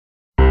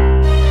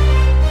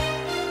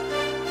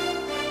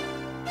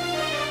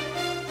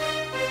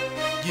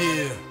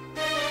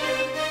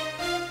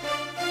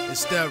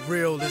It's that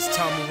real this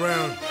time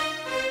around.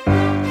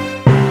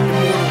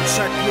 Immortal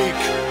Technique,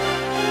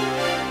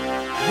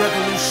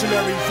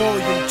 Revolutionary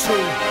Volume 2.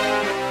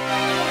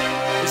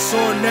 It's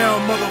on now,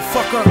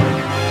 motherfucker.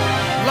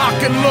 Lock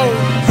and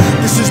load.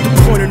 This is the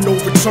point of no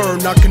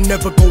return, I can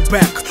never go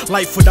back.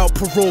 Life without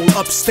parole,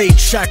 upstage,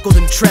 shackled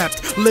and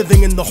trapped.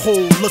 Living in the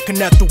hole, looking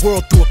at the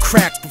world through a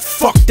crack. But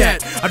fuck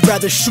that, I'd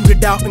rather shoot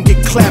it out and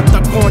get clapped.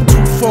 I've gone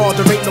too far,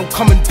 there ain't no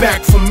coming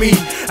back for me.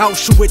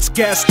 Auschwitz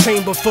gas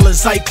chamber full of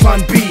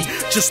Zyklon B.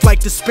 Just like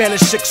the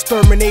Spanish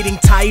exterminating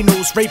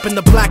Tainos, raping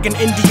the black and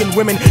Indian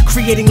women,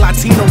 creating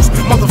Latinos.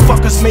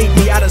 Motherfuckers made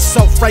me out of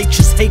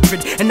self-righteous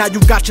hatred, and now you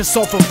got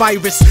yourself a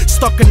virus,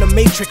 stuck in the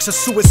matrix, a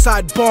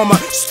suicide bomber,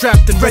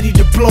 strapped and ready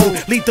to blow.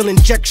 Lethal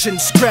injection,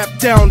 strapped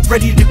down,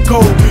 ready to go.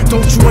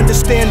 Don't you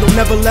understand? They'll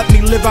never let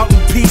me live out in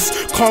peace.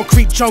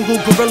 Concrete jungle,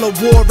 guerrilla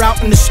war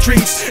out in the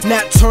streets.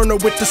 Nat Turner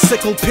with the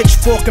sickle,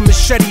 pitchfork and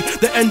machete.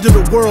 The end of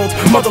the world,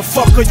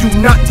 motherfucker,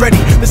 you not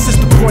ready. This is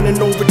the point of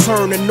no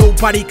return, and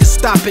nobody can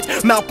stop it.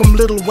 Malcolm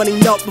Little when he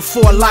knelt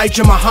before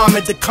Elijah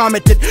Muhammad, the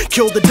comet that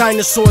killed the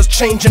dinosaurs,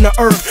 changing the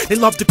earth. They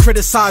love to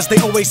criticize, they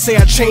always say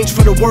I changed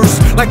for the worse.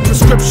 Like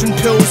prescription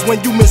pills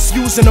when you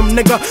misusing them,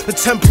 nigga. The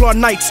Templar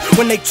Knights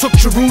when they took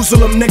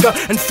Jerusalem, nigga,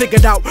 and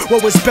figured out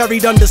what was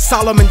buried under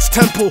Solomon's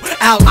temple,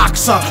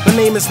 Al-Aqsa. The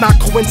name is not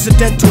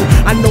coincidental.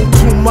 I know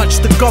too much,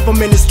 the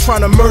government is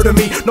trying to murder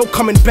me. No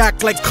coming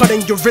back like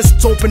cutting your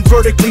wrists open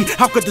vertically.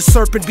 How could the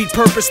serpent be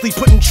purposely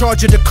put in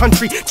charge of the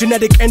country?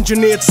 Genetic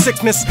engineered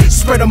sickness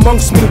spread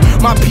amongst me.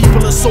 My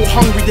people are so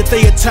hungry that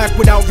they attack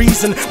without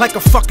reason, like a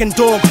fucking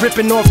dog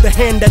ripping off the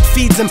hand that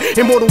feeds him.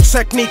 Immortal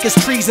Technique is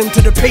treason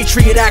to the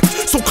Patriot Act.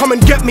 So come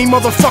and get me,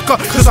 motherfucker,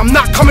 cause I'm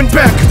not coming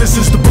back. This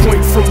is the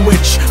point from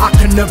which I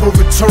can never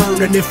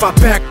return, and if I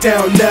back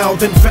down now,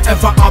 then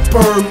forever I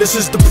burn. This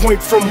is the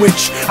point from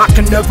which I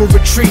can never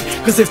retreat,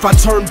 cause if I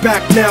turn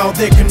back now,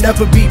 there can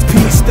never be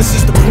peace. This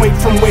is the point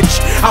from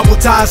which I will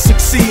die,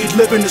 succeed,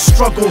 live in the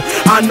struggle.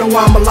 I know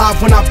I'm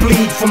alive when I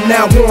bleed. From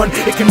now on,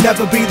 it can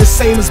never be the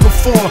same as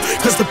before,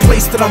 cause the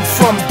place that I'm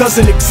from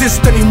doesn't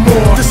exist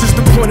anymore. This is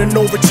the point of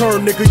no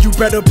return, nigga, you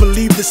better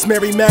believe this.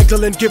 Mary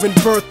Magdalene giving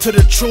birth to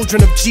the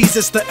children of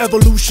Jesus. The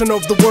evolution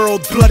of the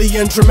world, bloody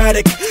and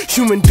dramatic.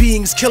 Human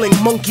beings killing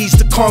monkeys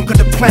to conquer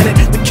the planet.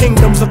 The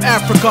kingdoms of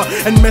Africa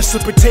and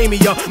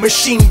Mesopotamia.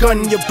 Machine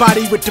gun your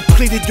body with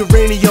depleted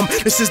uranium.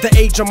 This is the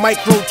age of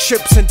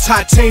microchips and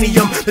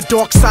titanium. The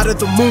dark side of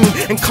the moon,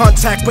 in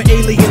contact with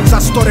aliens. I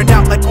started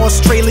out like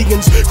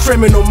Australians,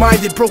 criminal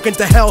minded, broke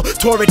into hell,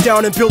 tore it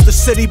down and built the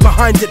city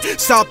behind it.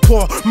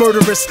 Southpaw,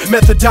 murderous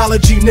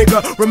methodology,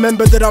 nigga.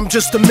 Remember that I'm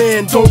just a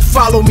man, don't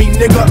follow me,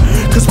 nigga.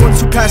 Cause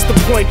once you pass the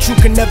point, you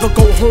can never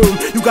go home.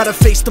 You gotta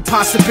face the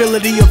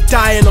possibility of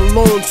dying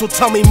alone. So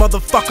tell me,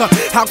 motherfucker,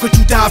 how could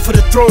you die for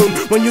the throne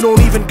when you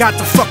don't even got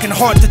the fucking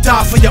heart to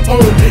die for your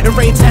own? It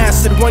rains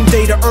acid, one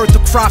day the earth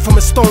will cry from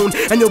a stone,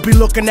 and you'll be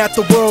looking at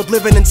the world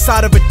living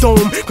inside of a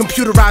dome.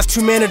 Computerized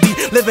humanity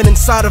living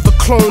inside of a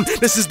clone.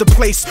 This is the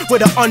place where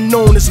the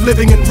unknown is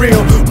living and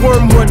real.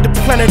 Wormwood, the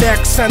Planet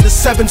X, and the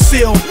Seventh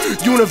Seal.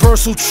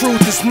 Universal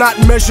truth is not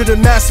measured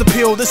in mass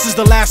appeal. This is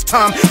the last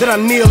time that I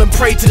kneel and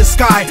pray to the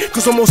sky,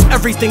 cause almost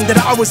everything that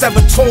I was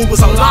ever told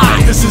was a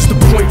lie. This is the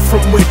point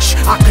from which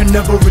I can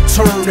never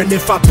return, and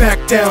if I back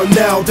down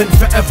now, then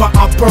forever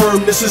I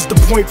burn. This is the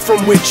point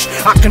from which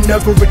I can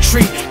never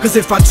retreat, cause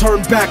if I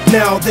turn back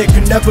now, there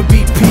can never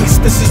be peace.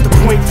 This is the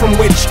point from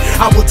which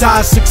I will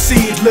die,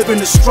 succeed, live in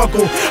the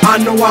struggle. I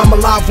know I'm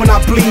alive when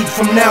I bleed.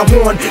 From now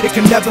on, it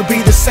can never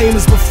be the same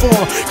as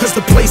before, cause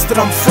the place that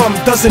I'm from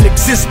doesn't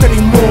exist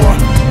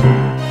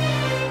anymore.